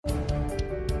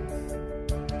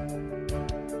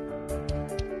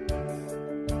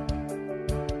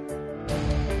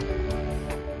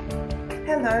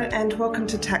Hello and welcome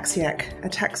to Tax Yak, a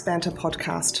TaxBanter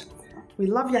podcast. We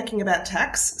love yakking about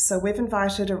tax, so we've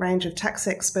invited a range of tax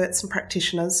experts and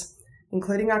practitioners,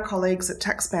 including our colleagues at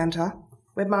TaxBanter,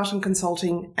 Webmartin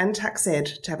Consulting and Tax Ed,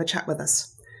 to have a chat with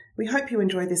us. We hope you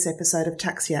enjoy this episode of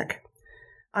Tax Yak.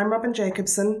 I'm Robyn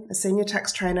Jacobson, a senior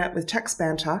tax trainer with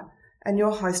TaxBanter and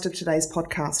your host of today's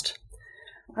podcast.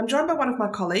 I'm joined by one of my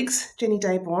colleagues, Jenny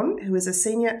Dayborn, who is a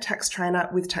senior tax trainer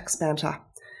with TaxBanter.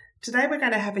 Today we're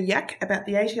going to have a yak about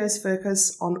the ATO's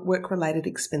focus on work-related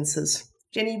expenses.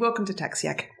 Jenny, welcome to Tax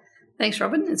Yak. Thanks,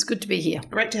 Robyn. It's good to be here.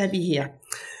 Great to have you here.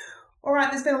 All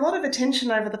right, there's been a lot of attention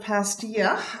over the past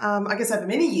year, I guess over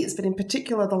many years, but in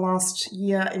particular the last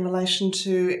year in relation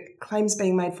to claims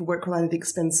being made for work-related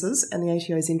expenses and the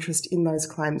ATO's interest in those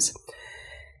claims.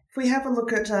 If we have a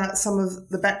look at some of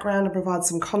the background and provide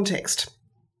some context,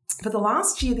 for the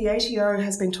last year the ATO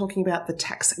has been talking about the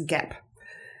tax gap.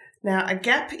 Now, a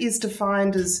gap is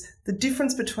defined as the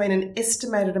difference between an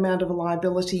estimated amount of a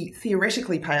liability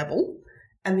theoretically payable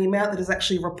and the amount that is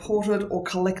actually reported or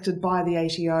collected by the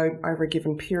ATO over a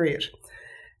given period.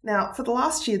 Now, for the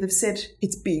last year, they've said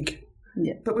it's big,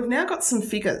 but we've now got some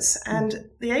figures. And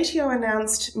the ATO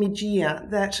announced mid-year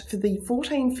that for the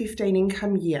 14-15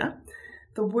 income year,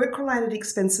 the work-related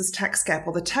expenses tax gap,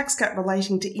 or the tax gap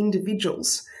relating to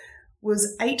individuals,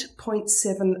 was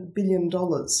 $8.7 billion.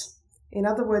 In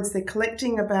other words, they're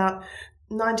collecting about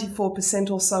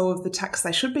 94% or so of the tax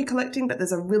they should be collecting, but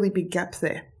there's a really big gap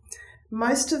there.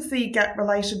 Most of the gap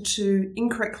related to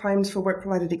incorrect claims for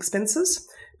work-related expenses,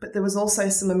 but there was also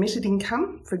some omitted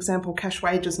income, for example, cash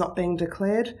wages not being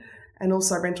declared, and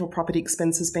also rental property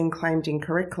expenses being claimed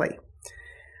incorrectly.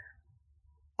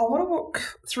 I want to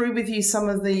walk through with you some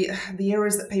of the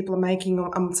errors that people are making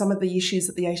on some of the issues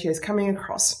that the ATO is coming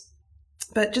across.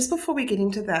 But just before we get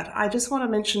into that, I just want to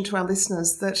mention to our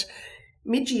listeners that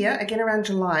mid-year, again around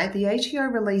July, the ATO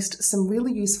released some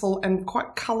really useful and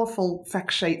quite colourful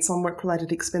fact sheets on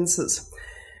work-related expenses.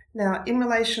 Now, in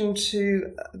relation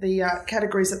to the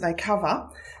categories that they cover,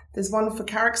 there's one for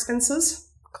car expenses,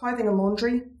 clothing and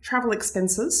laundry, travel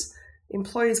expenses,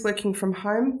 employees working from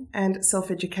home, and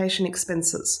self-education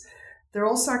expenses. They're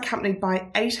also accompanied by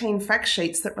 18 fact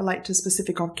sheets that relate to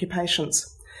specific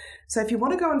occupations. So if you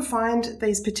want to go and find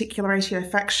these particular ATO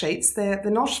fact sheets, they're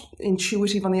not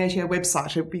intuitive on the ATO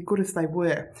website. It would be good if they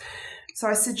were. So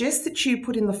I suggest that you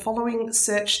put in the following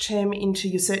search term into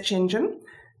your search engine: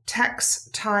 Tax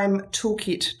Time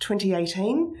Toolkit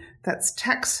 2018. That's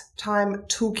Tax Time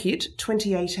Toolkit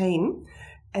 2018.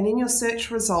 And in your search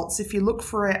results, if you look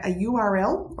for a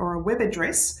URL or a web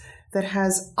address that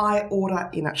has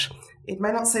iOrder in it. It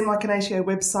may not seem like an ATO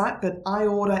website, but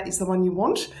iOrder is the one you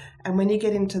want. And when you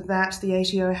get into that, the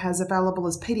ATO has available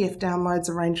as PDF downloads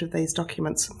a range of these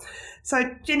documents. So,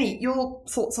 Jenny, your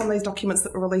thoughts on these documents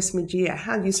that were released mid-year,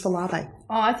 how useful are they?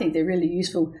 Oh, I think they're really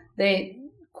useful. They're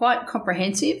quite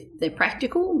comprehensive, they're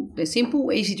practical, they're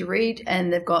simple, easy to read,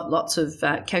 and they've got lots of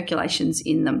calculations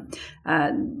in them.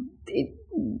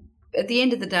 At the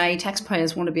end of the day,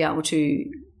 taxpayers want to be able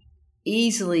to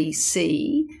easily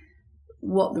see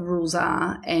what the rules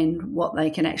are and what they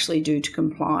can actually do to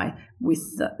comply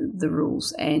with the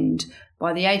rules. And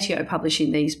by the ATO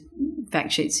publishing these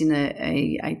fact sheets in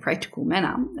a practical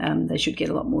manner, they should get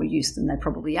a lot more use than they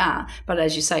probably are. But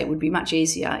as you say, it would be much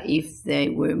easier if they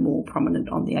were more prominent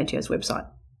on the ATO's website.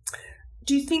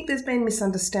 Do you think there's been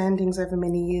misunderstandings over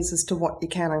many years as to what you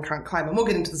can and can't claim? And we'll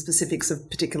get into the specifics of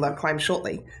particular claims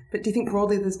shortly. But do you think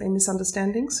broadly there's been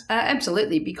misunderstandings?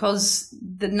 Absolutely, because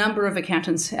the number of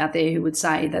accountants out there who would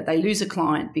say that they lose a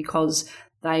client because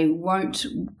they won't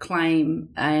claim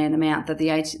an amount that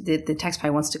the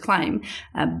taxpayer wants to claim,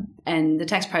 and the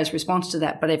taxpayer's response to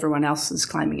that, but everyone else is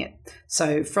claiming it.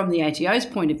 So from the ATO's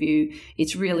point of view,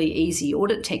 it's really easy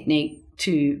audit technique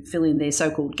to fill in their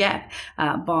so-called gap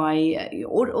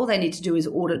all they need to do is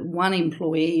audit one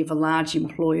employee of a large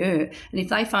employer. And if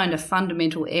they find a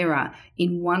fundamental error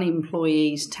in one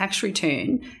employee's tax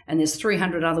return and there's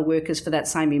 300 other workers for that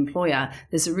same employer,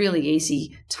 there's a really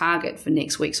easy target for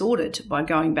next week's audit by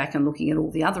going back and looking at all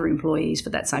the other employees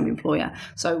for that same employer.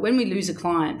 So when we lose a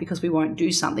client because we won't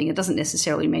do something, it doesn't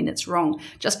necessarily mean it's wrong.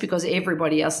 Just because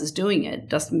everybody else is doing it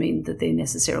doesn't mean that they're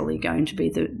necessarily going to be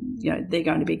they're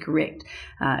going to be correct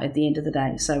at the end of the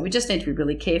day. So we just need to be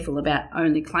really careful about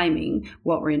only claiming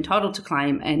what we're entitled to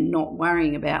claim and not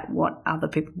worrying about what other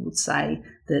people would say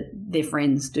that their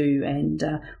friends do and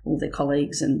all their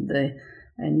colleagues and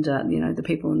the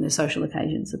people in their social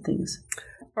occasions and things.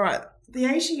 All right. The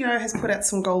ATO has put out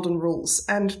some golden rules,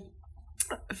 and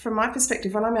from my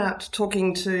perspective, when I'm out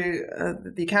talking to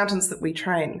the accountants that we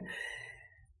train,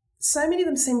 so many of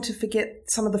them seem to forget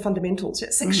some of the fundamentals.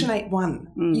 Section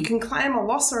 8.1, you can claim a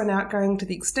loss or an outgoing to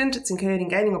the extent it's incurred in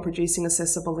gaining or producing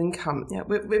assessable income.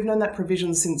 We've known that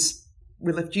provision since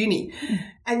we left uni.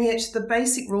 And yet the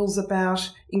basic rules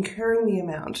about incurring the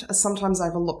amount are sometimes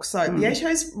overlooked. So the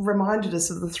ATO's reminded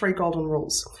us of the 3 golden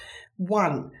rules.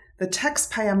 1, the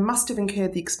taxpayer must have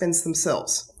incurred the expense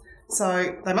themselves.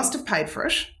 So they must have paid for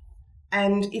it.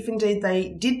 And if indeed they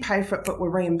did pay for it but were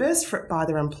reimbursed for it by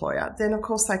their employer, then of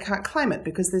course they can't claim it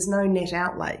because there's no net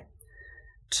outlay.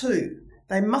 2,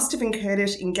 they must have incurred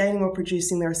it in gaining or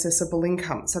producing their assessable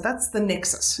income. So that's the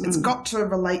nexus. It's got to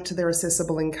relate to their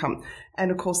assessable income.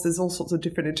 And of course there's all sorts of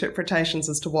different interpretations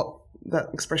as to what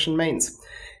that expression means.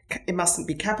 It mustn't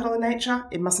be capital in nature,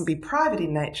 it mustn't be private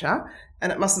in nature,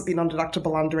 and it mustn't be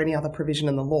non-deductible under any other provision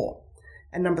in the law.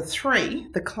 And number 3,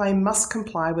 the claim must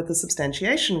comply with the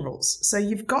substantiation rules. So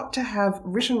you've got to have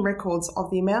written records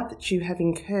of the amount that you have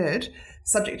incurred,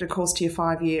 subject of course to your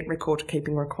 5-year record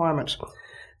keeping requirement.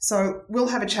 So we'll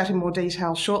have a chat in more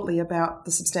detail shortly about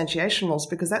the substantiation rules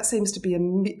because that seems to be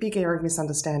a big area of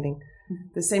misunderstanding.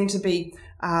 There seemed to be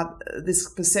this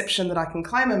perception that I can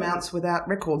claim amounts without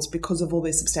records because of all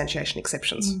these substantiation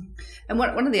exceptions. And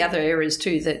one of the other areas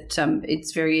too that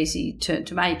it's very easy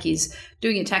to make is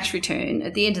doing a tax return.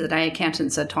 At the end of the day,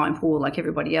 accountants are time poor like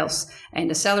everybody else,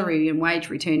 and a salary and wage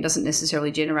return doesn't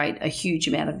necessarily generate a huge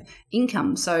amount of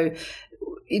income. So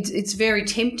it's very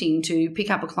tempting to pick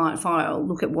up a client file,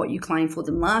 look at what you claimed for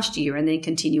them last year, and then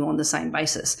continue on the same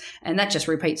basis. And that just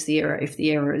repeats the error if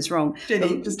the error is wrong.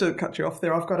 Jenny, just to cut you off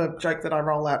there, I've got a joke that I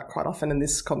roll out quite often in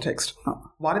this context.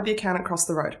 Why did the accountant cross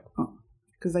the road?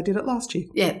 Because they did it last year.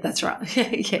 Yeah, that's right.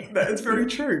 Yeah. That's very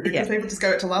true because people just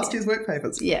go to last year's work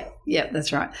papers. Yeah,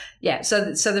 that's right. Yeah,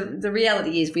 so the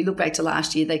reality is we look back to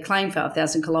last year, they claimed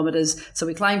 5,000 kilometres, so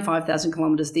we claimed 5,000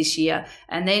 kilometres this year,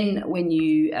 and then when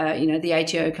the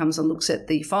ATO comes and looks at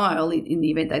the file in the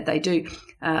event that they do,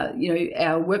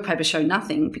 our work papers show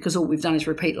nothing because all we've done is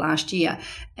repeat last year.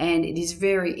 And it is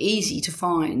very easy to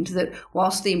find that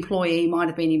whilst the employee might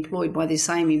have been employed by the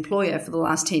same employer for the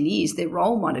last 10 years, their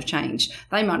role might have changed.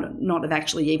 They might not have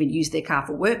actually even used their car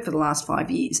for work for the last 5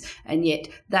 years. And yet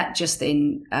that just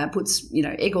then puts,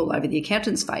 egg all over the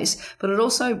accountant's face. But it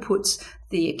also puts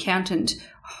the accountant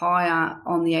higher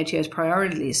on the ATO's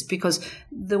priority list because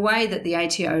the way that the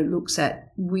ATO looks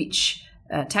at which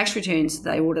tax returns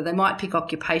they order, they might pick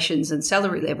occupations and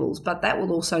salary levels, but that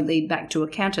will also lead back to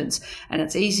accountants. And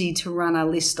it's easy to run a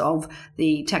list of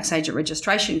the tax agent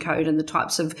registration code and the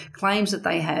types of claims that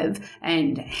they have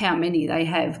and how many they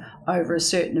have over a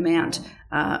certain amount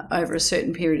over a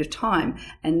certain period of time.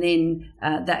 And then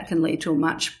that can lead to a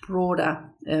much broader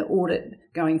audit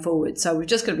going forward. So we've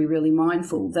just got to be really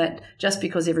mindful that just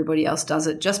because everybody else does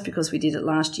it, just because we did it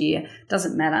last year,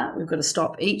 doesn't matter. We've got to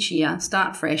stop each year,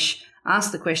 start fresh,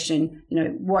 ask the question,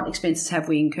 what expenses have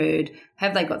we incurred?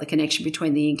 Have they got the connection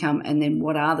between the income? And then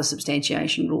what are the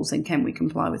substantiation rules and can we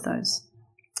comply with those?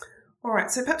 All right,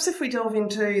 so perhaps if we delve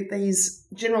into these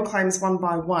general claims one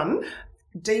by one.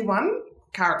 D1,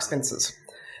 car expenses.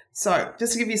 So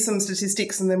just to give you some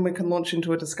statistics and then we can launch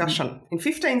into a discussion. In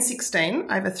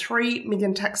 2016, over 3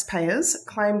 million taxpayers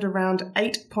claimed around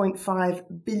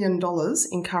 $8.5 billion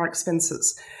in car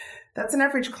expenses. That's an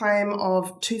average claim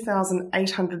of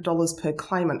 $2,800 per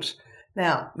claimant.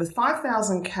 Now, with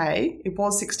 5,000K, it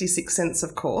was 66 cents,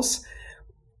 of course.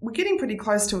 We're getting pretty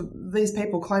close to these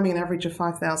people claiming an average of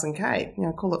 5,000K,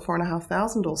 call it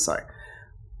 4,500 or so.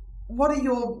 What are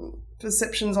your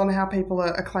perceptions on how people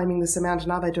are claiming this amount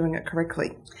and are they doing it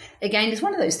correctly? Again, it's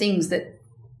one of those things that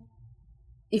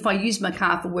if I use my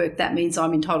car for work, that means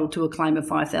I'm entitled to a claim of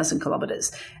 5,000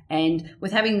 kilometres. And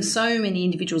with having so many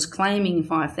individuals claiming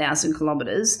 5,000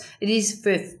 kilometres, it is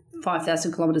for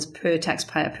 5,000 kilometres per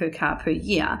taxpayer per car per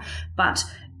year. But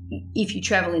if you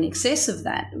travel in excess of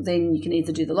that, then you can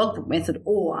either do the logbook method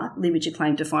or limit your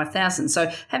claim to 5,000.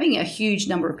 So having a huge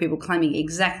number of people claiming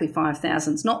exactly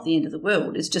 5,000 is not the end of the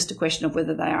world. It's just a question of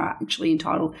whether they are actually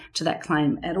entitled to that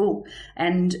claim at all.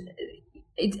 And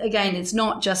it's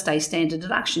not just a standard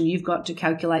deduction. You've got to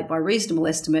calculate by reasonable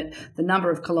estimate the number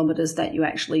of kilometres that you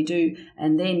actually do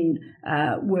and then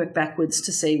work backwards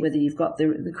to see whether you've got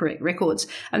the correct records.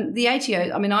 And the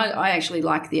ATO, I actually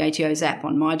like the ATO's app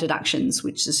on my deductions,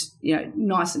 which is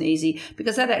nice and easy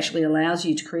because that actually allows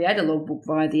you to create a logbook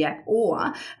via the app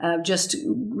or just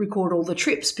record all the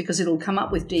trips because it'll come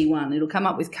up with D1, it'll come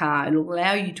up with car, it'll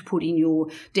allow you to put in your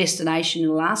destination,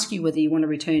 it'll ask you whether you want a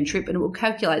return trip and it will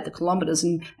calculate the kilometres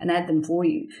and add them for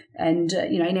you. And,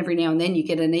 and every now and then you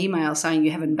get an email saying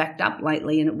you haven't backed up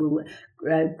lately and it will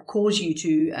cause you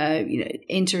to,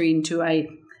 enter into a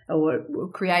or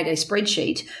create a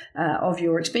spreadsheet of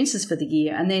your expenses for the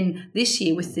year. And then this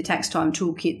year with the Tax Time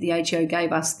Toolkit, the ATO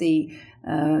gave us the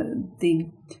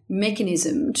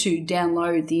mechanism to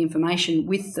download the information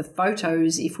with the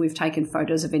photos if we've taken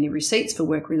photos of any receipts for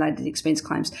work-related expense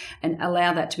claims, and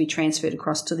allow that to be transferred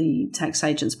across to the tax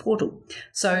agent's portal.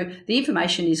 So the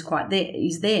information is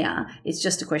there. It's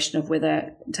just a question of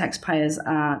whether taxpayers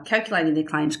are calculating their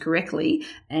claims correctly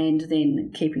and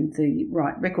then keeping the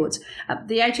right records.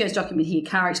 The ATO's document here,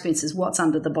 Car Expenses, What's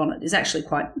Under the Bonnet, is actually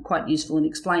quite useful and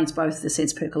explains both the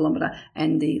cents per kilometre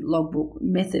and the logbook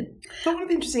method. So one of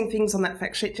the interesting things on that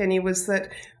fact sheet, Jenny, was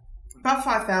that above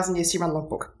 5,000, yes, you run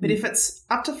logbook. But if it's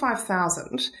up to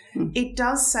 5,000, it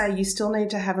does say you still need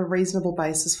to have a reasonable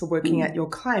basis for working out your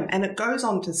claim. And it goes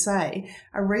on to say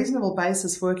a reasonable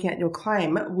basis for working out your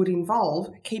claim would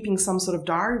involve keeping some sort of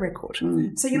diary record.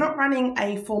 So you're not running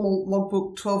a formal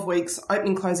logbook, 12 weeks,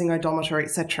 opening, closing odometer,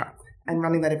 etc., and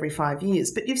running that every 5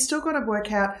 years. But you've still got to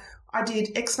work out, I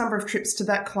did X number of trips to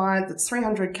that client, that's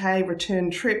 300K return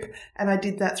trip, and I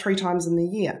did that 3 times in the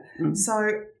year.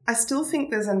 So I still think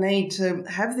there's a need to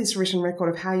have this written record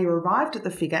of how you arrived at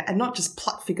the figure and not just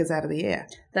pluck figures out of the air.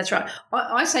 That's right.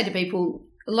 I say to people,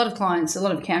 a lot of clients, a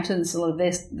lot of accountants, a lot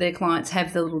of their clients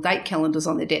have the little date calendars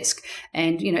on their desk.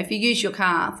 And, if you use your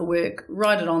car for work,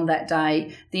 write it on that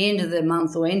day, the end of the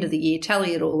month or end of the year,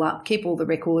 tally it all up, keep all the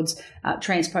records,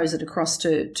 transpose it across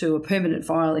to a permanent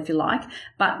file if you like.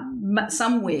 But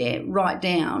somewhere write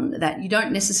down that you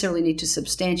don't necessarily need to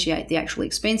substantiate the actual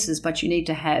expenses, but you need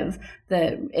to have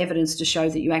the evidence to show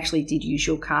that you actually did use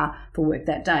your car for work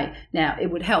that day. Now, it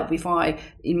would help if I,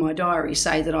 in my diary,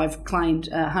 say that I've claimed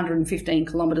 115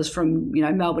 kilometres from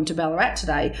Melbourne to Ballarat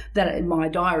today, that my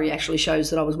diary actually shows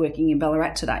that I was working in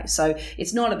Ballarat today. So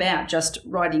it's not about just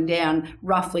writing down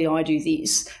roughly I do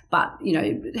this, but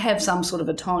have some sort of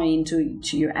a tie-in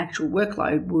to your actual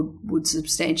workload would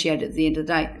substantiate it at the end of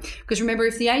the day. Because remember,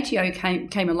 if the ATO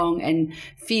came along and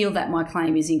feel that my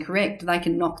claim is incorrect, they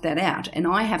can knock that out, and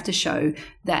I have to show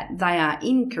that they are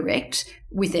incorrect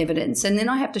with evidence, and then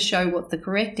I have to show what the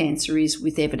correct answer is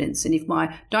with evidence. And if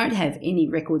I don't have any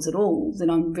records at all,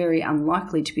 then I'm very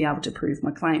unlikely to be able to prove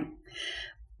my claim.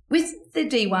 With the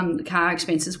D1 car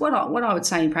expenses, what I would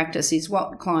say in practice is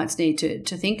what clients need to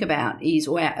think about is,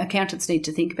 or our accountants need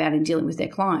to think about in dealing with their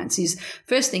clients is,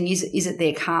 first thing is it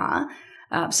their car?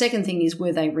 Second thing is,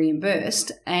 were they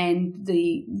reimbursed? And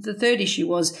the third issue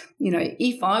was,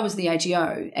 if I was the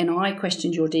ATO and I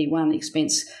questioned your D1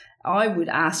 expense, I would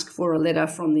ask for a letter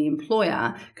from the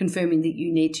employer confirming that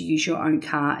you need to use your own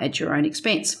car at your own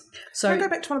expense. So I'll go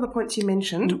back to one of the points you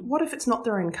mentioned. What if it's not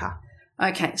their own car?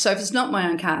 Okay, so if it's not my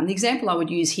own car, and the example I would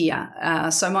use here,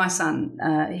 so my son,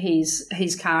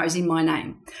 his car is in my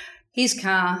name. His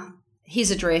car,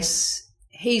 his address,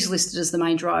 he's listed as the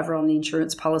main driver on the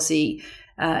insurance policy.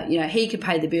 He could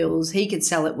pay the bills, he could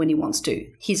sell it when he wants to,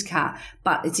 his car,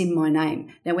 but it's in my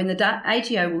name. Now, when the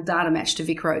ATO will data match to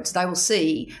Vic Roads, they will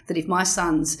see that if my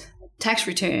son's tax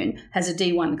return has a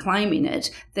D1 claim in it,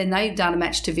 then they data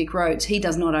match to Vic Roads, he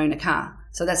does not own a car.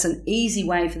 So that's an easy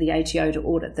way for the ATO to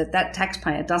audit that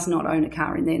taxpayer does not own a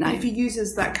car in their name. If he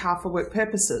uses that car for work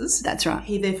purposes, that's right.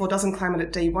 He therefore doesn't claim it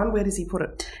at D1. Where does he put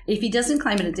it? If he doesn't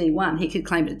claim it at D1, he could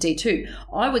claim it at D2.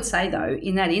 I would say, though,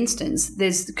 in that instance,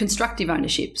 there's constructive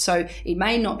ownership. So it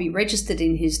may not be registered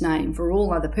in his name for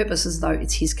all other purposes, though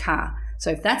it's his car. So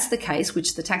if that's the case,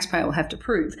 which the taxpayer will have to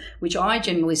prove, which I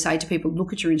generally say to people,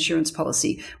 look at your insurance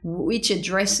policy. Which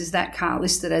address is that car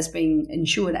listed as being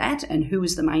insured at, and who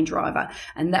is the main driver?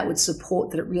 And that would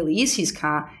support that it really is his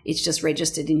car. It's just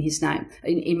registered in his name,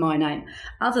 in my name.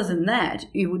 Other than that,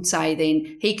 you would say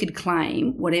then he could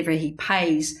claim whatever he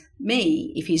pays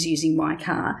me if he's using my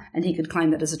car, and he could claim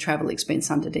that as a travel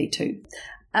expense under D2.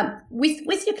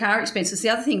 With your car expenses, the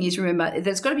other thing is, remember,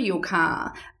 there's got to be your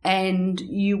car, and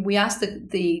we ask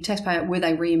the taxpayer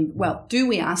do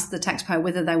we ask the taxpayer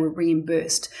whether they were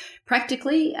reimbursed?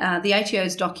 Practically, the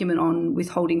ATO's document on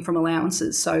withholding from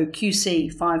allowances, so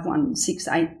QC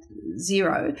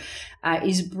 51680,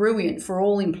 is brilliant for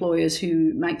all employers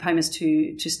who make payments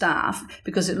to staff,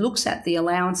 because it looks at the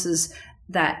allowances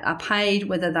that are paid,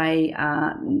 whether they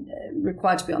are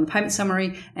required to be on the payment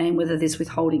summary, and whether there's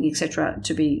withholding, etc.,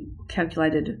 to be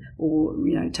calculated or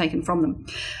taken from them.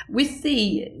 With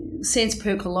the cents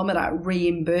per kilometre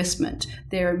reimbursement,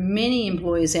 there are many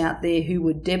employers out there who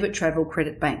would debit travel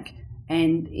credit bank,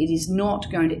 and it is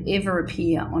not going to ever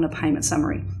appear on a payment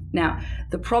summary. Now,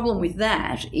 the problem with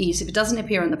that is if it doesn't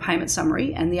appear in the payment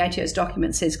summary, and the ATO's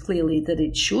document says clearly that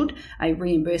it should, a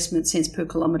reimbursement cents per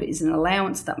kilometre is an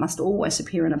allowance that must always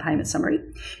appear in a payment summary.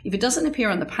 If it doesn't appear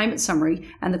on the payment summary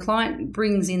and the client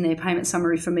brings in their payment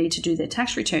summary for me to do their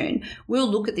tax return, we'll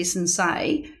look at this and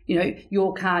say,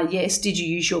 your car, yes. Did you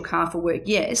use your car for work?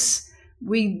 Yes.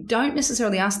 We don't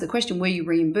necessarily ask the question, were you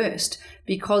reimbursed?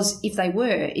 Because if they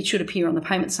were, it should appear on the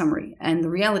payment summary. And the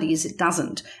reality is it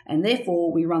doesn't. And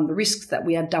therefore, we run the risk that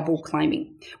we are double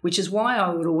claiming, which is why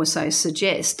I would also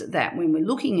suggest that when we're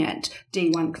looking at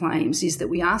D1 claims is that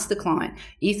we ask the client,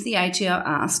 if the ATO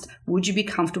asked, would you be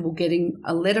comfortable getting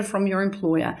a letter from your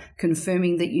employer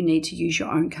confirming that you need to use your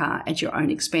own car at your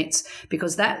own expense?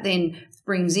 Because that then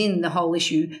brings in the whole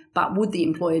issue, but would the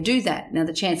employer do that? Now,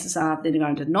 the chances are they're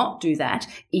going to not do that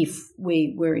if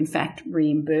we were in fact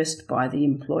reimbursed by the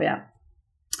employer.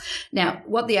 Now,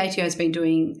 what the ATO has been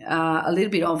doing a little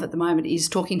bit of at the moment is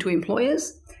talking to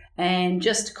employers and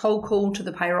just cold call to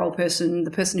the payroll person,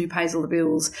 the person who pays all the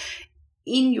bills.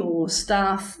 In your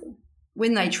staff,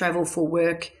 when they travel for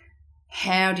work,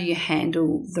 how do you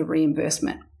handle the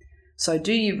reimbursement? So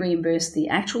do you reimburse the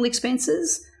actual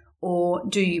expenses, or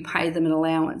do you pay them an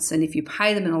allowance? And if you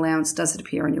pay them an allowance, does it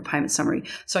appear on your payment summary?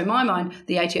 So in my mind,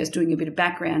 the ATO is doing a bit of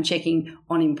background checking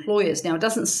on employers. Now, it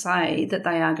doesn't say that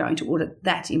they are going to audit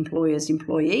that employer's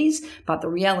employees, but the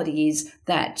reality is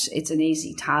that it's an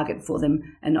easy target for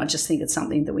them. And I just think it's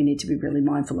something that we need to be really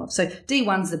mindful of. So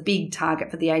D1's the big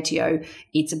target for the ATO.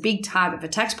 It's a big target for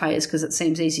taxpayers because it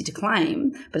seems easy to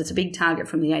claim, but it's a big target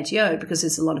from the ATO because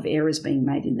there's a lot of errors being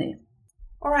made in there.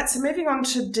 All right, so moving on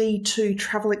to D2,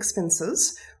 travel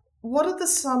expenses. What are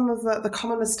some of the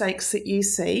common mistakes that you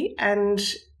see, and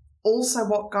also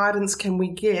what guidance can we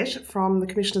get from the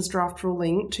Commissioner's draft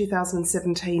ruling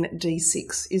 2017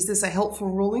 D6? Is this a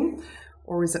helpful ruling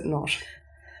or is it not?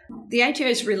 The ATO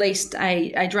has released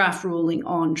a draft ruling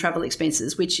on travel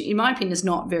expenses, which in my opinion is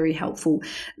not very helpful.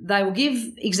 They will give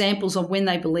examples of when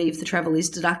they believe the travel is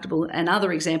deductible and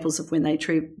other examples of when they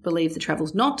believe the travel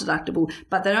is not deductible,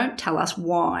 but they don't tell us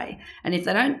why. And if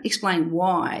they don't explain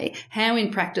why, how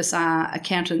in practice are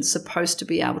accountants supposed to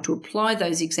be able to apply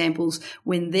those examples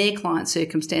when their client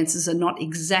circumstances are not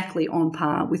exactly on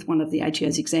par with one of the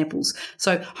ATO's examples?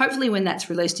 So hopefully when that's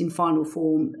released in final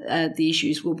form, the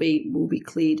issues will be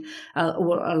cleared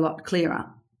or a lot clearer.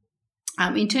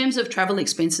 In terms of travel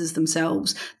expenses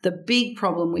themselves, the big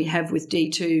problem we have with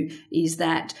D2 is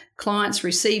that clients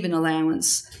receive an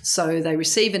allowance. So they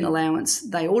receive an allowance,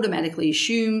 they automatically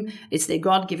assume it's their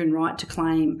God-given right to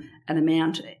claim an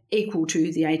amount equal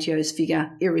to the ATO's figure,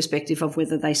 irrespective of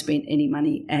whether they spent any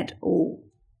money at all.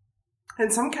 In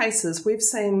some cases, we've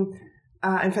seen,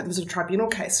 in fact, there was a tribunal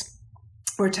case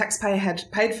where a taxpayer had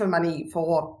paid for money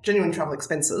for genuine travel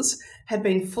expenses, had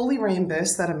been fully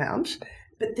reimbursed that amount,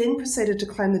 but then proceeded to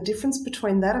claim the difference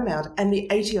between that amount and the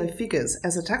ATO figures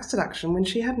as a tax deduction when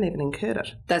she hadn't even incurred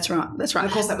it. That's right. And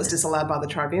of course, that was disallowed by the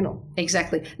tribunal.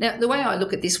 Exactly. Now, the way I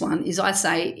look at this one is I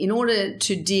say in order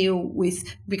to deal with,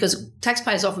 because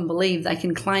taxpayers often believe they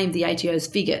can claim the ATO's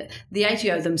figure, the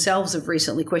ATO themselves have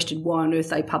recently questioned why on earth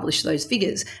they publish those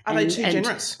figures. Are they too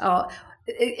generous?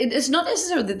 It's not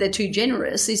necessarily that they're too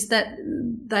generous, it's that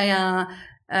they are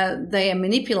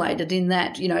manipulated in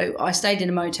that, I stayed in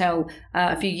a motel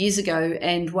a few years ago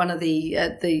and one of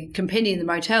the compendium in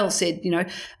the motel said,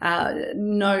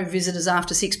 no visitors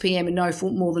after 6 p.m. and no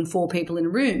more than 4 people in a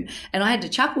room. And I had to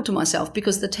chuckle to myself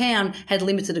because the town had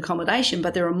limited accommodation,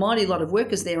 but there are a mighty lot of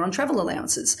workers there on travel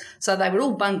allowances. So they would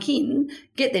all bunk in,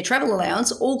 get their travel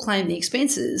allowance, all claim the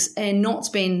expenses and not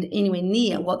spend anywhere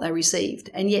near what they received.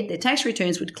 And yet their tax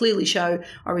returns would clearly show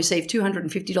I received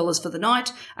 $250 for the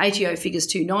night, ATO figures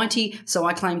 $290, so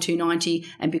I claim $290,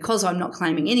 and because I'm not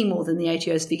claiming any more than the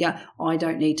ATO's figure, I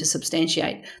don't need to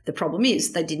substantiate. The problem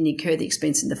is they didn't incur the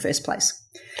expense in the first place.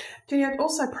 Julia,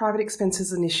 also private expense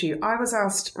is an issue. I was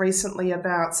asked recently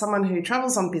about someone who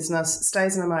travels on business,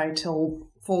 stays in a motel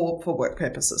for work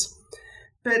purposes,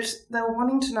 but they were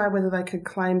wanting to know whether they could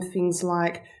claim things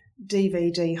like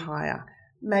DVD hire,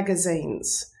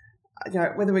 magazines,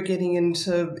 whether we're getting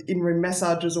into in-room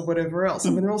massages or whatever else. I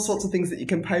mean, there are all sorts of things that you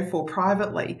can pay for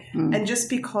privately. And just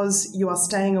because you are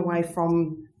staying away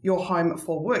from your home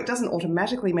for work doesn't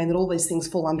automatically mean that all these things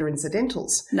fall under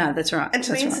incidentals. No, that's right. And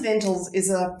to me, incidentals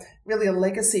is really a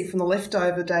legacy from the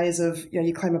leftover days of,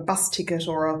 you claim a bus ticket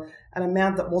or an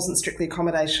amount that wasn't strictly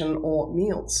accommodation or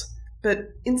meals. But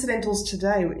incidentals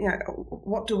today,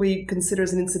 what do we consider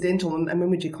as an incidental and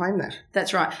when would you claim that?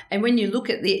 That's right. And when you look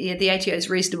at the ATO's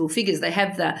reasonable figures, they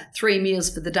have the 3 meals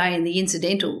for the day and the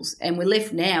incidentals. And we're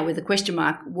left now with a question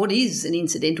mark, what is an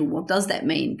incidental? What does that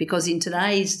mean? Because in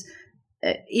today's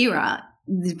era,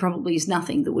 there probably is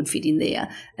nothing that would fit in there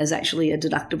as actually a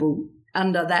deductible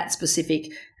under that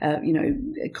specific,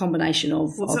 combination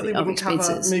of certainly of wouldn't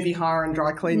expenses. Cover movie hire and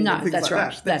dry cleaning. No, and things that's like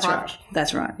right. That. That's private. right.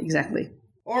 That's right. Exactly.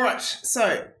 All right.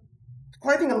 So,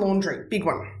 clothing and laundry, big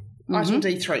one. Item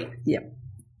D3. Yep.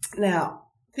 Now,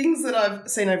 things that I've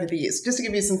seen over the years, just to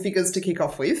give you some figures to kick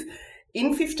off with.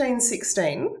 In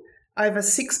 15-16, over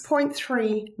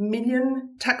 6.3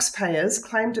 million taxpayers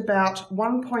claimed about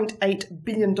 $1.8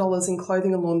 billion in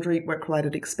clothing and laundry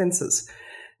work-related expenses.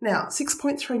 Now,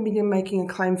 6.3 million making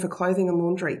a claim for clothing and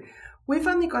laundry. We've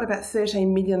only got about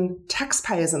 13 million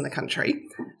taxpayers in the country.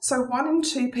 So 1 in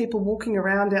 2 people walking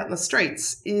around out in the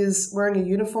streets is wearing a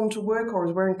uniform to work or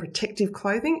is wearing protective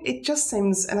clothing. It just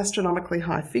seems an astronomically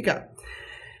high figure.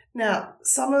 Now,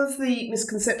 some of the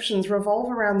misconceptions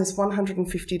revolve around this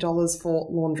 $150 for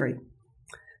laundry.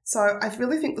 So I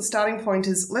really think the starting point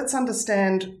is let's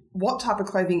understand what type of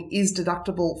clothing is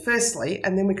deductible firstly,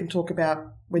 and then we can talk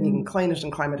about when you can clean it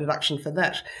and claim a deduction for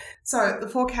that. So the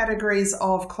 4 categories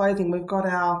of clothing, we've got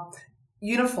our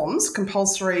uniforms,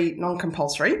 compulsory,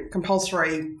 non-compulsory.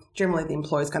 Compulsory, generally the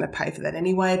employer is going to pay for that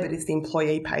anyway, but if the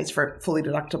employee pays for it, fully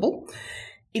deductible.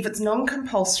 If it's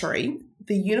non-compulsory,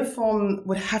 the uniform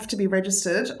would have to be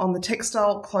registered on the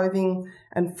Textile, Clothing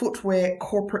and Footwear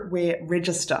Corporate Wear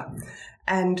Register.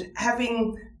 And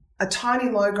having a tiny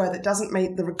logo that doesn't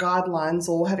meet the guidelines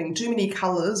or having too many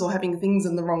colours or having things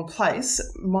in the wrong place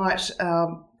might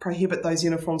prohibit those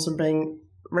uniforms from being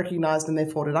recognised and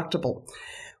therefore deductible.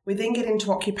 We then get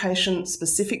into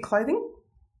occupation-specific clothing.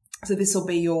 So this will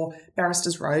be your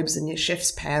barrister's robes and your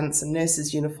chef's pants and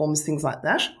nurses' uniforms, things like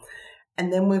that.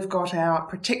 And then we've got our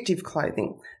protective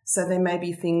clothing. So there may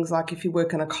be things like if you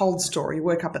work in a cold store, you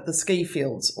work up at the ski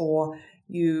fields, or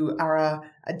you are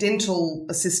a dental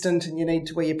assistant and you need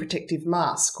to wear your protective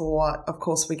mask, or of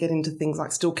course we get into things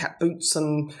like steel cap boots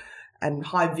and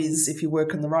high-vis if you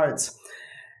work on the roads.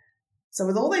 So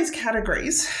with all these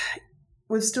categories,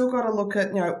 we've still got to look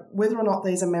at whether or not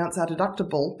these amounts are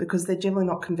deductible because they're generally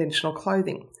not conventional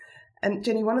clothing. And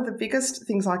Jenny, one of the biggest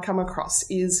things I come across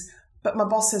is, but my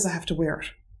boss says I have to wear it.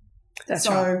 That's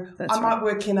so right. That's I might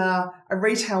work in a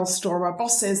retail store. My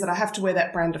boss says that I have to wear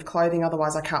that brand of clothing,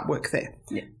 otherwise I can't work there.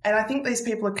 Yeah. And I think these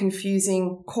people are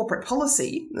confusing corporate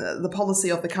policy, the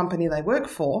policy of the company they work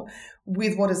for,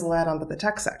 with what is allowed under the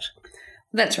Tax Act.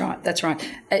 That's right. That's right.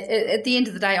 At the end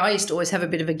of the day, I used to always have a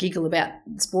bit of a giggle about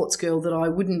Sports Girl that I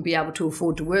wouldn't be able to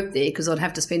afford to work there because I'd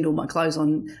have to spend all my clothes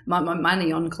on my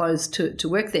money on clothes to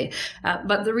work there.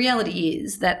 But the reality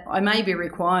is that I may be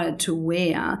required to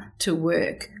wear to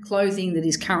work clothing that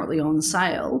is currently on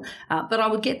sale, but I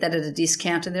would get that at a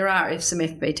discount, and there are some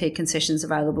FBT concessions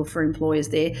available for employers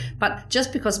there. But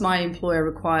just because my employer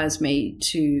requires me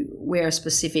to wear a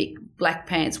specific black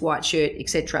pants, white shirt,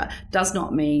 etc., does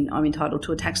not mean I'm entitled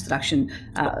to a tax deduction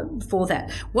for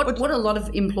that. What a lot of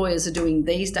employers are doing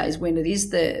these days when it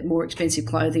is the more expensive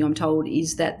clothing, I'm told,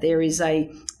 is that there is a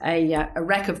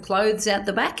rack of clothes out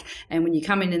the back, and when you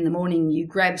come in the morning, you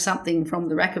grab something from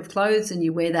the rack of clothes and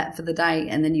you wear that for the day,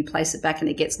 and then you place it back and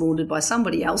it gets laundered by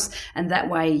somebody else, and that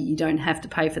way you don't have to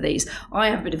pay for these. I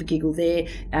have a bit of a giggle there.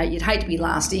 You'd hate to be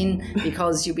last in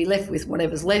because you'll be left with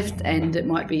whatever's left, and it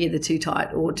might be either too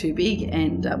tight or too big,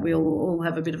 and we'll all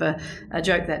have a bit of a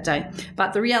joke that day.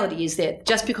 But the reality is that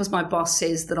just because my boss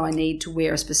says that I need to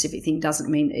wear a specific thing doesn't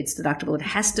mean it's deductible. It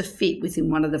has to fit within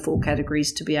one of the 4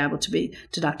 categories to be able to be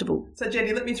deductible. So,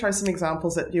 Jenny, let me throw some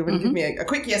examples at you and give me a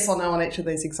quick yes or no on each of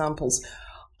these examples.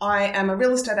 I am a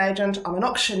real estate agent, I'm an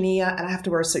auctioneer, and I have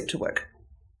to wear a suit to work.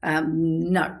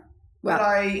 No. Well, but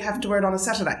I have to wear it on a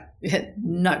Saturday.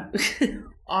 No.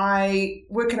 I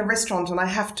work in a restaurant and I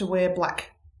have to wear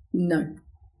black. No.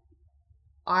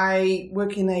 I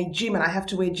work in a gym and I have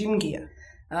to wear gym gear.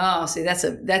 Oh, see, that's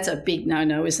a big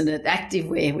no-no, isn't it? Active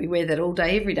wear. We wear that all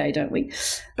day, every day, don't we?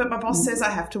 But my boss says I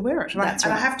have to wear it. And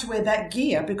I have to wear that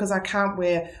gear because I can't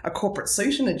wear a corporate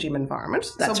suit in a gym environment.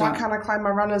 So why can't I claim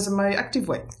my runners and my active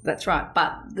wear? That's right.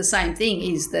 But the same thing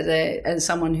is that as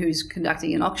someone who's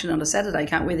conducting an auction on a Saturday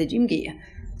can't wear their gym gear.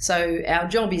 So our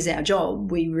job is our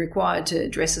job. We're required to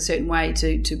dress a certain way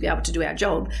to be able to do our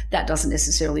job. That doesn't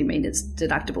necessarily mean it's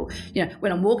deductible.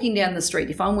 When I'm walking down the street,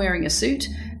 if I'm wearing a suit,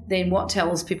 then what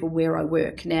tells people where I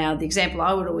work? Now, the example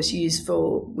I would always use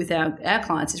with our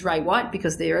clients is Ray White,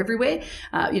 because they're everywhere.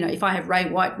 If I have Ray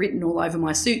White written all over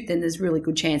my suit, then there's a really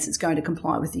good chance it's going to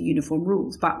comply with the uniform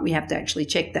rules. But we have to actually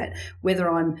check that. Whether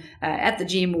I'm at the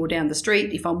gym or down the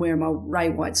street, if I'm wearing my Ray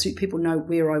White suit, people know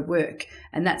where I work.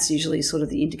 And that's usually sort of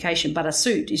the indication. But a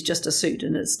suit is just a suit,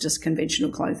 and it's just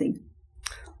conventional clothing.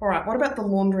 All right, what about the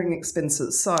laundering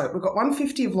expenses? So we've got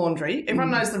 $150 of laundry. Everyone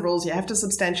knows the rules. You have to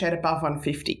substantiate above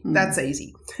 $150. That's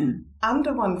easy.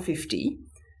 Under $150,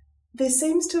 there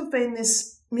seems to have been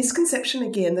this misconception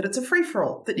again that it's a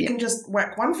free-for-all, that you can just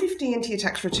whack $150 into your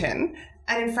tax return,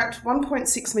 and in fact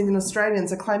 1.6 million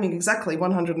Australians are claiming exactly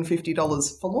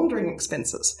 $150 for laundering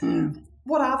expenses.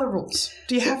 What are the rules?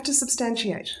 Do you have to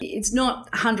substantiate? It's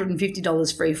not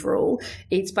 $150 free for all.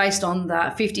 It's based on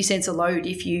the 50 cents a load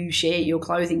if you share your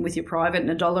clothing with your private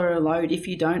and $1 a load if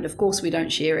you don't. Of course, we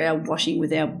don't share our washing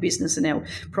with our business and our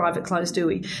private clothes, do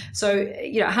we? So,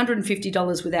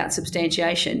 $150 without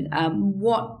substantiation.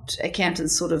 What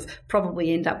accountants sort of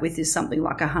probably end up with is something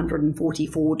like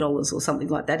 $144 or something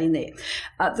like that in there.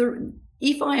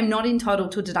 If I am not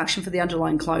entitled to a deduction for the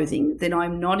underlying clothing, then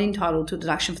I'm not entitled to a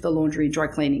deduction for the laundry and dry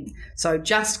cleaning. So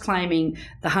just claiming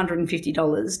the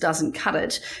 $150 doesn't cut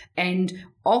it. And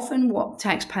often what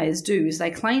taxpayers do is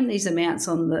they claim these amounts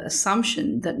on the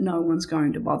assumption that no one's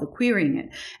going to bother querying it.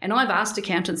 And I've asked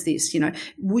accountants this,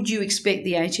 would you expect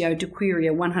the ATO to query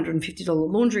a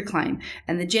 $150 laundry claim?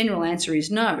 And the general answer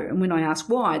is no. And when I ask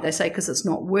why, they say because it's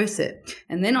not worth it.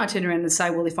 And then I turn around and say,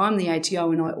 well, if I'm the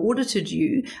ATO and I audited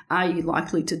you, are you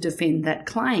likely to defend that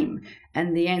claim?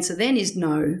 And the answer then is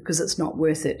no, because it's not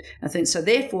worth it. I think so.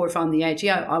 Therefore, if I'm the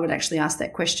ATO, I would actually ask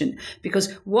that question,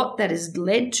 because what that has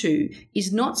led to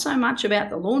is not so much about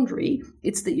the laundry.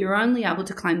 It's that you're only able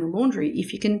to claim the laundry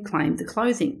if you can claim the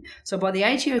clothing. So by the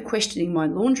ATO questioning my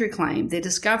laundry claim, they're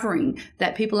discovering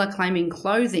that people are claiming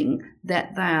clothing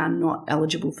that they are not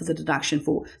eligible for the deduction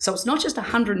for. So it's not just a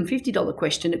 $150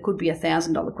 question. It could be a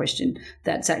 $1,000 question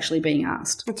that's actually being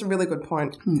asked. That's a really good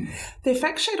point. Their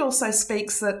fact sheet also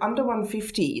speaks that under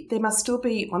 $150, there must still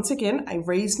be, once again, a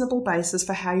reasonable basis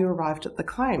for how you arrived at the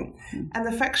claim. And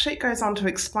the fact sheet goes on to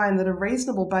explain that a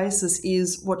reasonable basis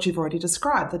is what you've already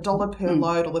described, the dollar per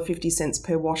load or the 50 cents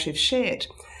per wash if shared.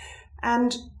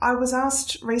 And I was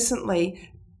asked recently,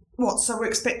 so we're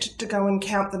expected to go and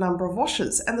count the number of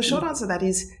washes? And the short answer to that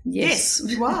is yes,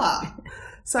 you are.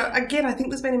 So again, I think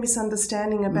there's been a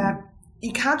misunderstanding about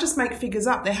you can't just make figures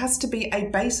up. There has to be a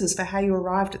basis for how you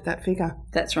arrived at that figure.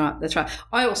 That's right.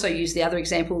 I also use the other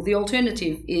example. The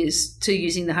alternative is to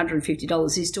using the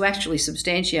 $150 is to actually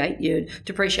substantiate your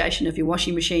depreciation of your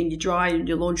washing machine, your dryer,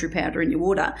 your laundry powder and your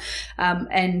water.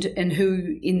 And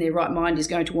who in their right mind is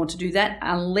going to want to do that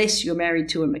unless you're married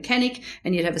to a mechanic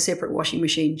and you'd have a separate washing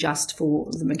machine just for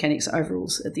the mechanic's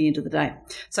overalls at the end of the day.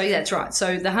 So that's right.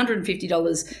 So the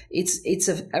 $150, it's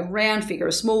a round figure,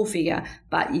 a small figure,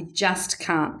 but you just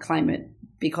can't claim it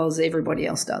because everybody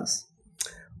else does.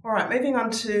 All right, moving on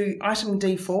to item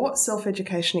D4,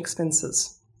 self-education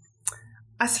expenses.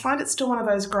 I find it's still one of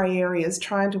those grey areas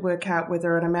trying to work out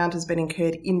whether an amount has been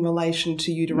incurred in relation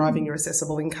to you deriving your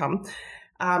assessable income.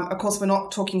 Of course, we're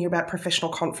not talking here about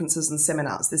professional conferences and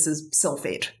seminars. This is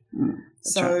self-ed.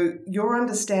 So right. Your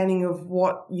understanding of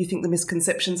what you think the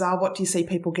misconceptions are, what do you see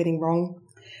people getting wrong?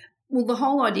 Well, the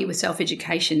whole idea with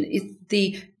self-education is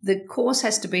the course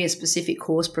has to be a specific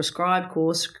course, prescribed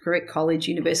course, correct college,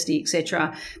 university,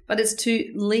 etc. But it's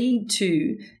to lead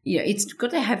to, it's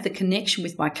got to have the connection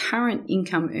with my current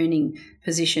income earning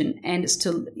position, and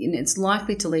it's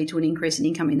likely to lead to an increase in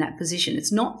income in that position.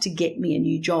 It's not to get me a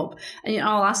new job. And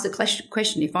I'll ask the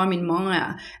question: if I'm in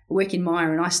Myer, work in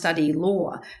Myer, and I study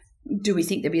law, do we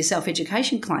think there'd be a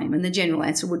self-education claim? And the general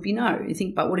answer would be no. You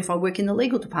think, but what if I work in the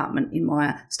legal department in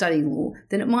Myer studying law?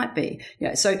 Then it might be.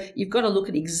 So you've got to look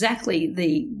at exactly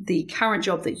the current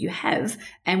job that you have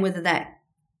and whether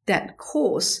that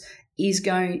course is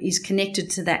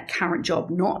connected to that current job,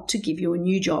 not to give you a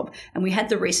new job. And we had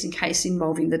the recent case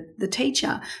involving the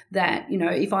teacher that,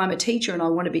 if I'm a teacher and I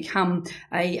want to become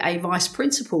a vice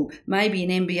principal, maybe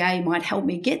an MBA might help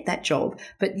me get that job.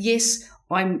 But yes,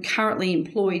 I'm currently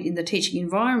employed in the teaching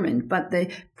environment, but the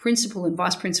principal and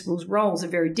vice principal's roles are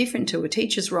very different to a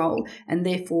teacher's role, and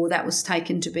therefore that was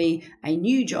taken to be a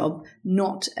new job,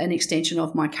 not an extension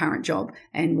of my current job,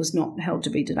 and was not held to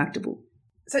be deductible.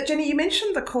 So, Jenny, you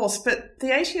mentioned the course, but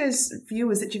the ATO's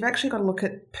view is that you've actually got to look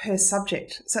at per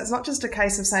subject. So it's not just a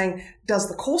case of saying, does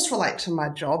the course relate to my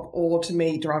job or to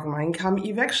me deriving my income?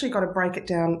 You've actually got to break it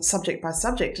down subject by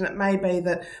subject, and it may be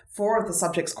that 4 of the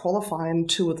subjects qualify and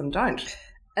 2 of them don't.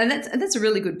 And that's a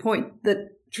really good point,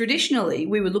 that traditionally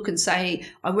we would look and say,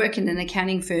 I work in an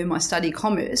accounting firm, I study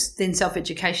commerce, then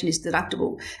self-education is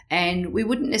deductible. And we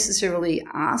wouldn't necessarily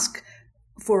ask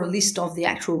for a list of the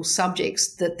actual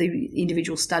subjects that the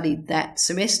individual studied that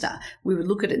semester, we would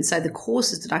look at it and say the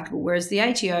course is deductible, whereas the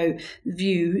ATO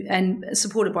view, and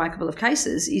supported by a couple of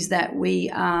cases, is that we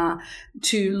are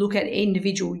to look at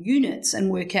individual units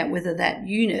and work out whether that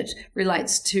unit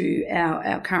relates to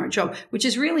our current job, which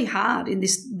is really hard in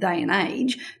this day and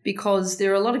age because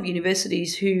there are a lot of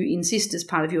universities who insist as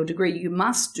part of your degree you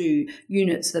must do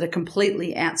units that are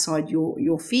completely outside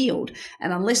your field,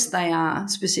 and unless they are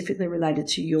specifically related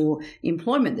to your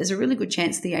employment, there's a really good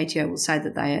chance the ATO will say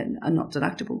that they are not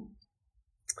deductible.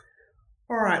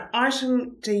 All right,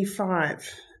 item D5,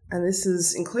 and this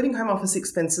is including home office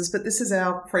expenses, but this is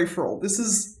our free-for-all. This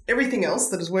is everything else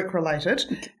that is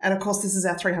work-related, and of course this is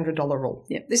our $300 rule.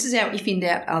 Yeah, this is our if in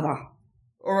doubt other.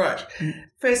 All right.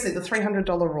 Firstly, the $300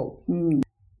 rule.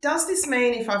 Does this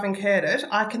mean if I've incurred it,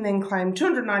 I can then claim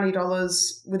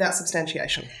 $290 without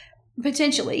substantiation?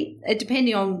 Potentially,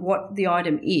 depending on what the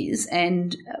item is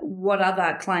and what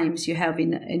other claims you have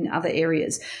in other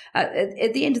areas.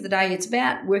 At the end of the day, it's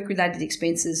about work-related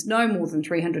expenses, no more than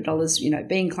 $300,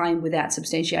 being claimed without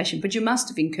substantiation. But you must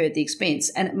have incurred the expense,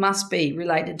 and it must be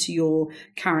related to your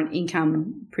current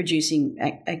income-producing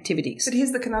activities. But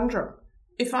here's the conundrum.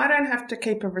 If I don't have to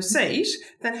keep a receipt,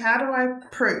 then how do I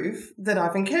prove that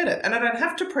I've incurred it? And I don't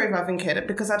have to prove I've incurred it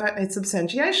because I don't need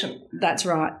substantiation. That's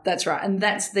right. And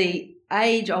that's the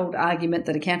age-old argument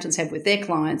that accountants have with their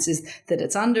clients, is that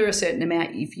it's under a certain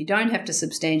amount. If you don't have to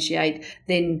substantiate,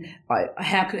 then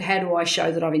how do I show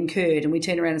that I've incurred? And we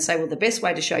turn around and say, well, the best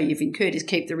way to show you've incurred is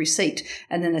keep the receipt.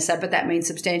 And then they say, but that means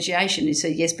substantiation. You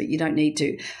say, yes, but you don't need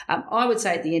to. I would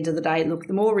say at the end of the day, look,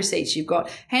 the more receipts you've got,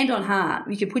 hand on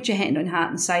heart, you can put your hand on heart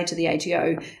and say to the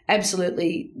ATO,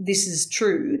 absolutely, this is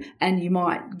true, and you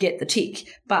might get the tick.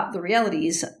 But the reality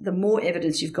is, the more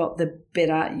evidence you've got, the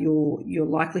better your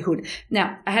likelihood.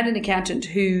 Now, I had an accountant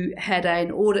who had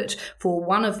an audit for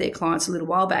one of their clients a little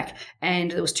while back, and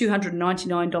there was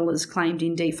 $299 claimed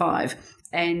in D5.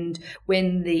 And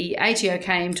when the ATO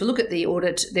came to look at the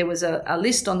audit, there was a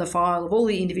list on the file of all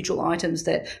the individual items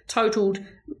that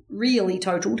really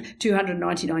totaled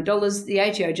 $299. The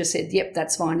ATO just said, yep,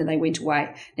 that's fine, and they went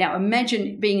away. Now,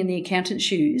 imagine being in the accountant's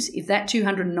shoes if that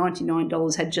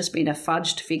 $299 had just been a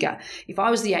fudged figure. If I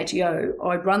was the ATO,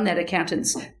 I'd run that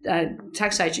accountant's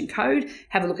tax agent code,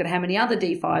 have a look at how many other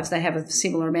D5s they have a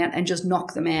similar amount, and just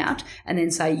knock them out and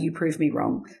then say, you prove me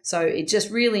wrong. So it's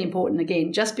just really important,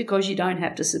 again, just because you don't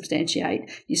have to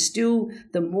substantiate,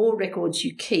 the more records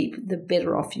you keep, the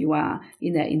better off you are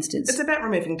in that instance. It's about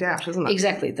removing doubt, isn't it?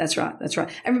 Exactly. That's right.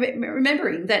 And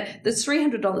remembering that there's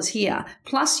 $300 here,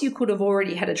 plus you could have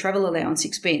already had a travel allowance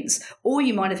expense, or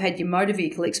you might have had your motor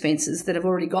vehicle expenses that have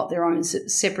already got their own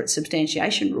separate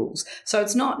substantiation rules. So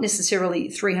it's not necessarily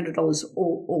 $300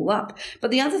 all up.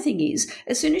 But the other thing is,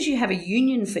 as soon as you have a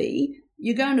union fee,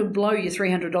 you're going to blow your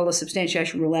 $300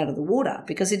 substantiation rule out of the water,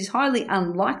 because it is highly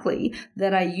unlikely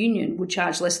that a union would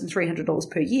charge less than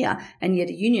 $300 per year, and yet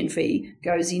a union fee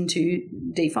goes into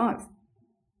D5.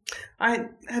 I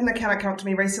had an accountant come up to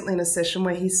me recently in a session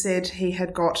where he said he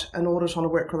had got an audit on a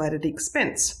work-related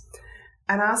expense,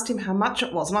 and asked him how much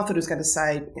it was. And I thought he was going to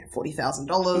say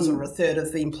 $40,000 or a third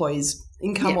of the employee's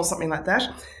income or something like that.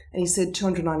 And he said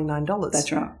 $299.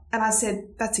 That's right. And I said,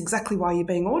 that's exactly why you're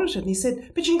being audited. And he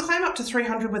said, but you can claim up to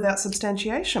 $300 without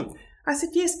substantiation. I said,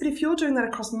 yes, but if you're doing that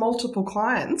across multiple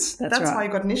clients, that's right. Why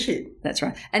you've got an issue. That's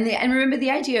right. And remember, the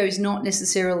ATO is not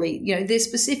necessarily, they're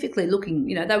specifically looking,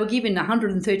 they were given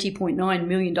 $130.9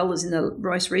 million in the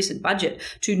most recent budget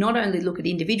to not only look at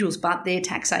individuals, but their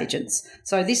tax agents.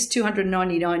 So this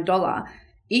 $299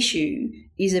 issue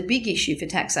is a big issue for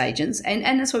tax agents.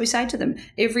 And that's what we say to them.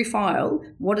 Every file,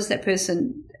 what does that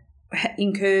person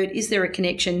incurred? Is there a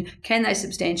connection? Can they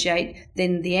substantiate?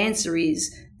 Then the answer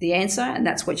is the answer, and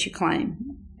that's what you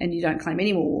claim, and you don't claim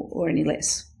any more or any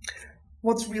less.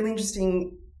 What's really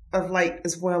interesting of late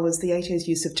as well is the ATO's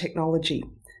use of technology.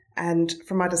 And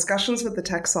from my discussions with the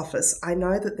tax office, I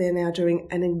know that they're now doing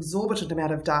an exorbitant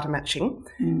amount of data matching.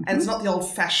 Mm-hmm. And it's not the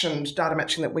old-fashioned data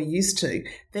matching that we're used to.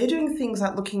 They're doing things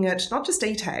like looking at not just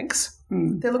e-tags,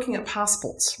 they're looking at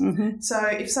passports. Mm-hmm. So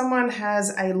if someone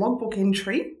has a logbook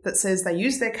entry that says they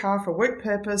used their car for work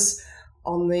purpose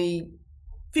on the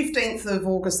 15th of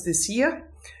August this year,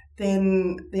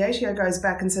 then the ATO goes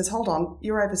back and says, hold on,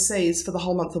 you're overseas for the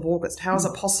whole month of August. How is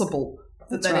it possible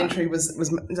that entry was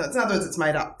in other words, it's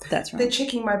made up? That's right. They're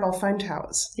checking mobile phone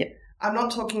towers. Yep. I'm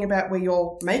not talking about where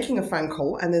you're making a phone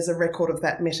call and there's a record of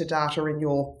that metadata in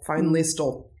your phone list,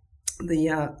 or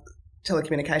the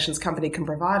telecommunications company can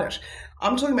provide it.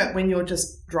 I'm talking about when you're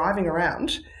just driving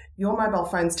around, your mobile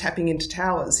phone's tapping into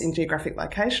towers in geographic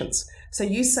locations. So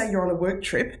you say you're on a work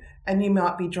trip and you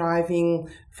might be driving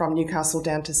from Newcastle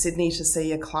down to Sydney to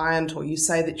see a client, or you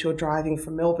say that you're driving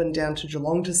from Melbourne down to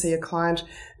Geelong to see a client,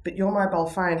 but your mobile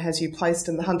phone has you placed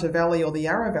in the Hunter Valley or the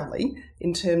Yarra Valley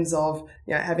in terms of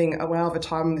having a wow of a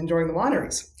time enjoying the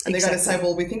wineries. And they're going to say,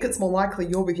 well, we think it's more likely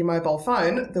you're with your mobile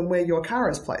phone than where your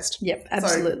car is placed. Yep,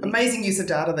 absolutely. So amazing use of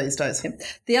data these days. Yep.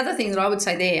 The other thing that I would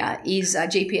say there is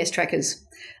GPS trackers.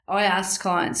 I asked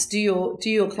clients, do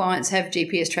your clients have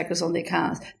GPS trackers on their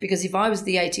cars? Because if I was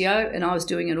the ATO and I was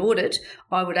doing an audit,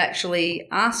 I would actually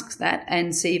ask that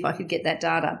and see if I could get that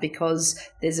data, because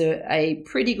there's a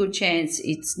pretty good chance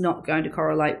it's not going to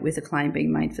correlate with a claim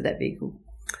being made for that vehicle.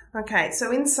 Okay,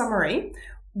 so in summary,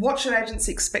 what should agents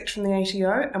expect from the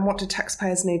ATO, and what do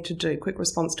taxpayers need to do? Quick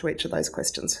response to each of those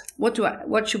questions. What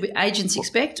should agents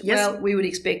expect? Yes. Well, we would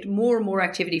expect more and more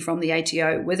activity from the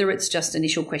ATO, whether it's just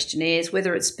initial questionnaires,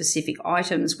 whether it's specific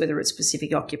items, whether it's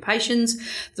specific occupations.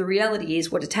 The reality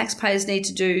is, what do taxpayers need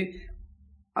to do?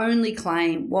 Only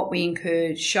claim what we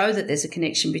incurred, show that there's a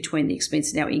connection between the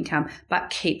expense and our income, but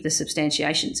keep the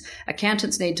substantiations.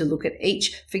 Accountants need to look at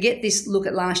each. Forget this, look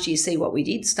at last year, see what we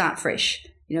did, start fresh.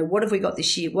 What have we got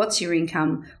this year? What's your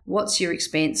income? What's your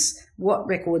expense? What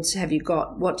records have you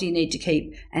got? What do you need to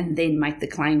keep? And then make the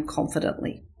claim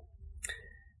confidently.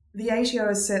 The ATO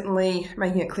is certainly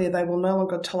making it clear they will no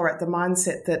longer tolerate the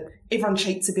mindset that everyone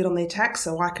cheats a bit on their tax,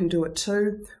 so I can do it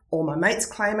too, or my mates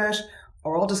claim it,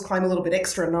 or I'll just claim a little bit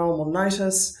extra and no one will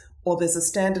notice, or there's a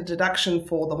standard deduction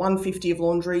for the 150 of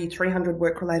laundry, 300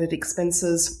 work-related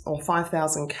expenses, or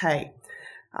 5,000K.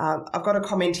 I've got a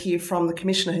comment here from the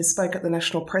Commissioner who spoke at the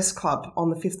National Press Club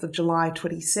on the 5th of July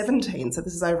 2017, so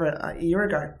this is over a year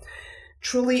ago.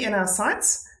 Truly in our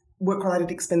sights, work-related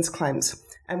expense claims,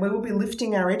 and we will be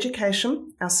lifting our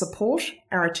education, our support,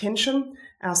 our attention,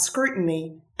 our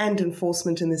scrutiny and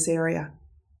enforcement in this area.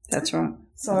 That's right.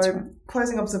 So,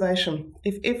 closing observation,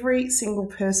 if every single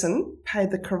person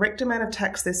paid the correct amount of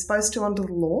tax they're supposed to under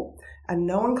the law and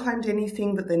no one claimed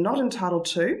anything that they're not entitled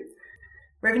to,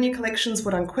 revenue collections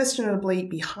would unquestionably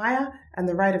be higher and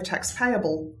the rate of tax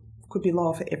payable could be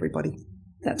lower for everybody.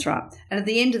 That's right. And at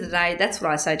the end of the day, that's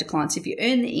what I say to clients. If you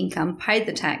earn the income, paid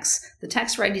the tax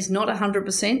rate is not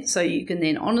 100%, so you can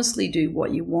then honestly do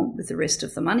what you want with the rest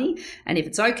of the money. And if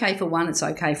it's okay for one, it's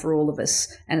okay for all of us.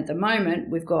 And at the moment,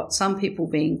 we've got some people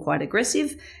being quite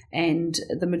aggressive and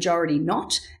the majority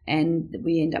not, and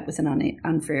we end up with an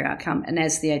unfair outcome. And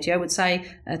as the ATO would say,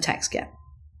 a tax gap.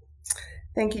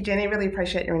 Thank you, Jenny. Really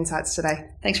appreciate your insights today.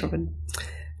 Thanks, Robyn.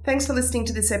 Thanks for listening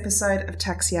to this episode of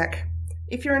Tax Yak.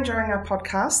 If you're enjoying our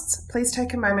podcasts, please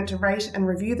take a moment to rate and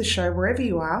review the show wherever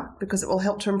you are, because it will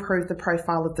help to improve the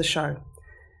profile of the show.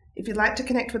 If you'd like to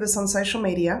connect with us on social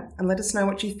media and let us know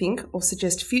what you think or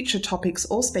suggest future topics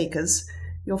or speakers,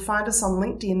 you'll find us on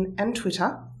LinkedIn and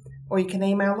Twitter, or you can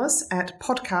email us at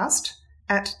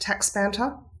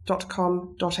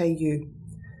podcast@taxbanter.com.au.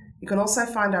 You can also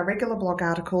find our regular blog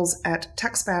articles at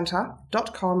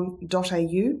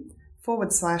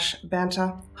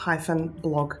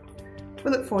taxbanter.com.au/banter-blog. We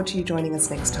look forward to you joining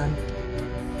us next time.